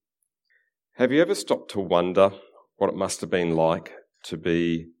Have you ever stopped to wonder what it must have been like to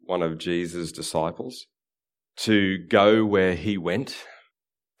be one of Jesus' disciples? To go where he went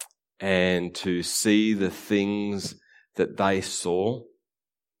and to see the things that they saw,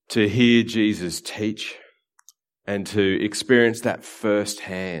 to hear Jesus teach and to experience that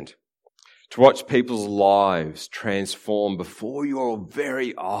firsthand, to watch people's lives transform before your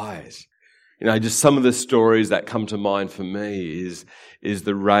very eyes. You know, just some of the stories that come to mind for me is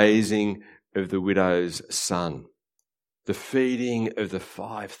the raising of the widow's son, the feeding of the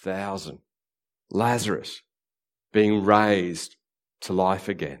 5,000, Lazarus being raised to life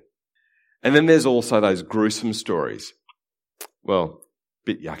again. And then there's also those gruesome stories, well, a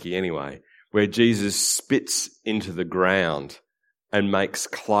bit yucky anyway, where Jesus spits into the ground and makes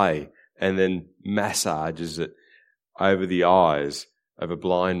clay and then massages it over the eyes of a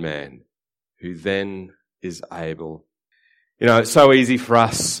blind man who then is able. You know, it's so easy for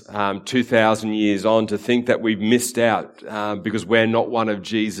us 2,000 years on to think that we've missed out because we're not one of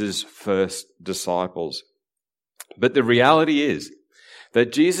Jesus' first disciples. But the reality is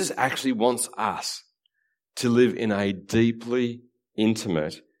that Jesus actually wants us to live in a deeply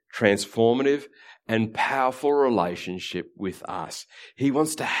intimate, transformative, and powerful relationship with us. He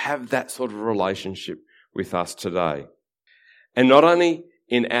wants to have that sort of relationship with us today. And not only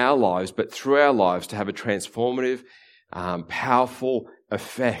in our lives, but through our lives to have a transformative, powerful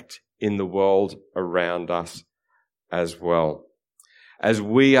effect in the world around us as well. As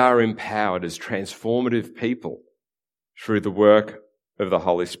we are empowered as transformative people through the work of the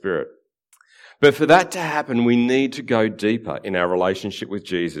Holy Spirit. But for that to happen, we need to go deeper in our relationship with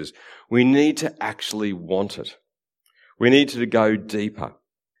Jesus. We need to actually want it. We need to go deeper.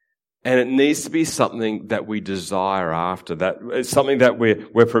 And it needs to be something that we desire after, that it's something that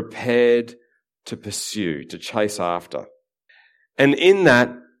we're prepared to pursue, to chase after. And in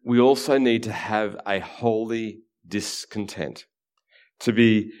that, we also need to have a holy discontent, to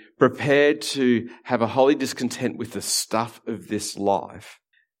be prepared to have a holy discontent with the stuff of this life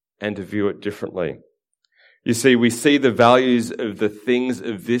and to view it differently. You see, we see the values of the things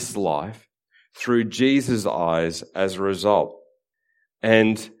of this life through Jesus' eyes as a result.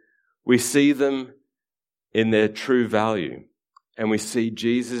 And we see them in their true value. And we see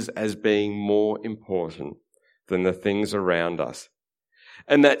Jesus as being more important than the things around us.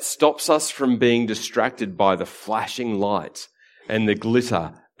 And that stops us from being distracted by the flashing lights and the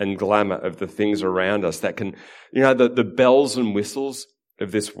glitter and glamour of the things around us that can, you know, the bells and whistles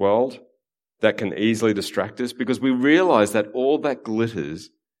of this world that can easily distract us, because we realize that all that glitters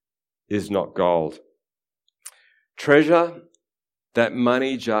is not gold. Treasure that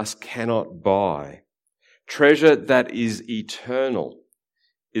money just cannot buy, treasure that is eternal,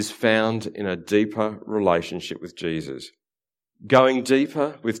 is found in a deeper relationship with Jesus. Going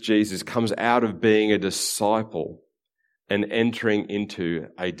deeper with Jesus comes out of being a disciple and entering into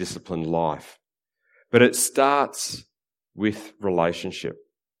a disciplined life. But it starts with relationship.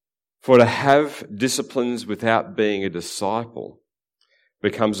 For to have disciplines without being a disciple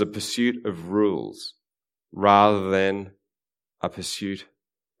becomes a pursuit of rules rather than a pursuit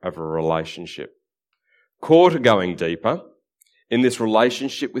of a relationship. Core to going deeper in this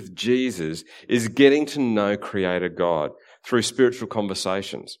relationship with Jesus is getting to know Creator God through spiritual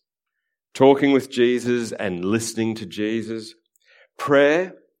conversations, talking with Jesus and listening to Jesus.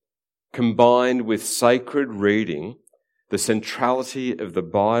 Prayer combined with sacred reading, the centrality of the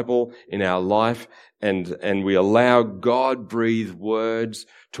Bible in our life, and we allow God-breathed words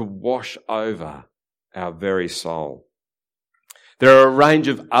to wash over our very soul. There are a range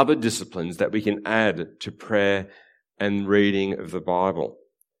of other disciplines that we can add to prayer and reading of the Bible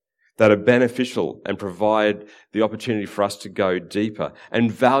that are beneficial and provide the opportunity for us to go deeper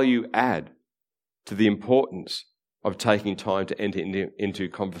and value add to the importance of taking time to enter into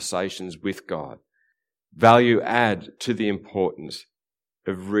conversations with God. Value add to the importance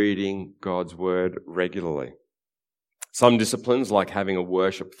of reading God's Word regularly. Some disciplines, like having a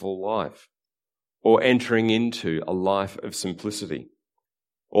worshipful life or entering into a life of simplicity.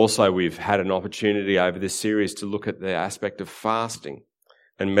 Also, we've had an opportunity over this series to look at the aspect of fasting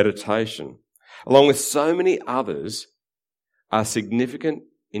and meditation, along with so many others, are significant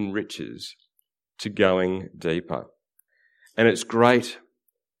enrichers to going deeper. And it's great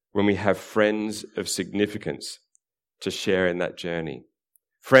when we have friends of significance to share in that journey.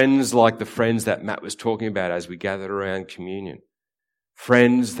 Friends like the friends that Matt was talking about as we gathered around communion.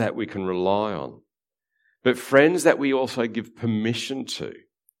 Friends that we can rely on. But friends that we also give permission to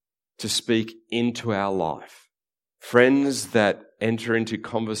speak into our life. Friends that enter into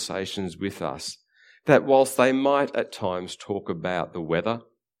conversations with us that whilst they might at times talk about the weather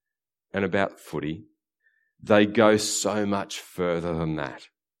and about footy. They go so much further than that.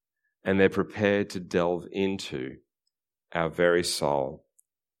 And they're prepared to delve into our very soul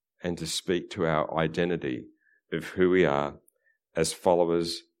and to speak to our identity of who we are as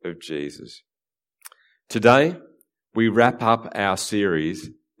followers of Jesus. Today, we wrap up our series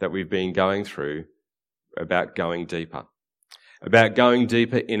that we've been going through about going deeper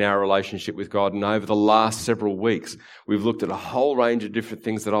in our relationship with God. And over the last several weeks, we've looked at a whole range of different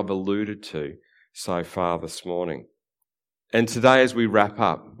things that I've alluded to so far this morning. And today, as we wrap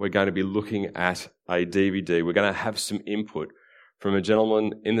up, we're going to be looking at a DVD. We're going to have some input from a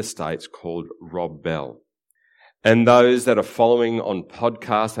gentleman in the States called Rob Bell. And those that are following on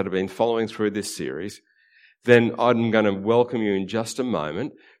podcasts, that have been following through this series, then I'm going to welcome you in just a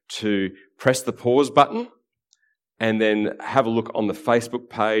moment to press the pause button and then have a look on the Facebook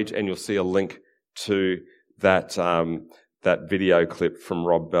page, and you'll see a link to that video clip from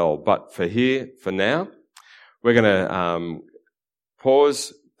Rob Bell. But for now, we're going to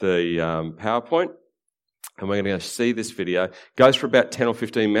pause the PowerPoint, and we're going to see this video. It goes for about 10 or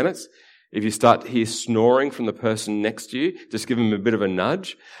 15 minutes. If you start to hear snoring from the person next to you, just give them a bit of a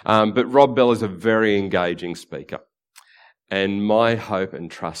nudge. But Rob Bell is a very engaging speaker. And my hope and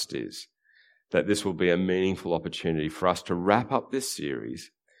trust is that this will be a meaningful opportunity for us to wrap up this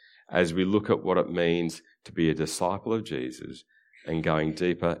series as we look at what it means to be a disciple of Jesus and going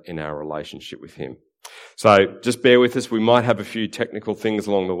deeper in our relationship with him. So just bear with us. We might have a few technical things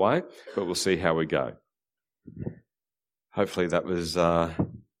along the way, but we'll see how we go. Hopefully that was an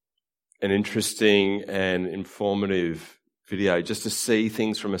interesting and informative video, just to see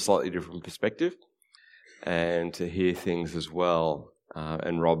things from a slightly different perspective and to hear things as well,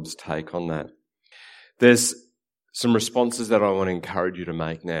 and Rob's take on that. There's some responses that I want to encourage you to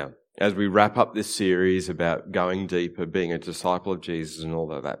make now as we wrap up this series about going deeper, being a disciple of Jesus and all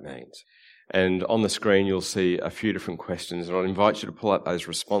that means. And on the screen, you'll see a few different questions, and I'd invite you to pull out those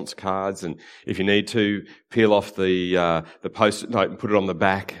response cards, and if you need to, peel off the post-it note and put it on the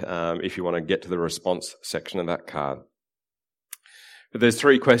back if you want to get to the response section of that card. But there's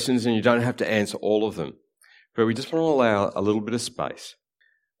 3 questions, and you don't have to answer all of them. But we just want to allow a little bit of space,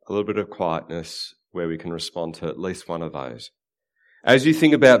 a little bit of quietness where we can respond to at least one of those. As you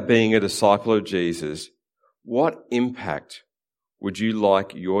think about being a disciple of Jesus, what impact would you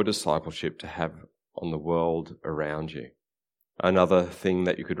like your discipleship to have on the world around you? Another thing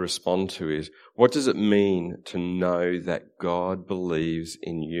that you could respond to is, what does it mean to know that God believes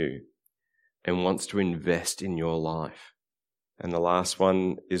in you and wants to invest in your life? And the last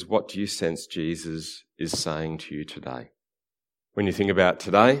one is, what do you sense Jesus is saying to you today? When you think about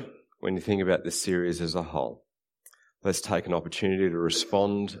today, when you think about this series as a whole, let's take an opportunity to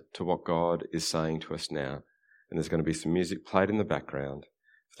respond to what God is saying to us now. And there's going to be some music played in the background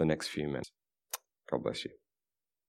for the next few minutes. God bless you.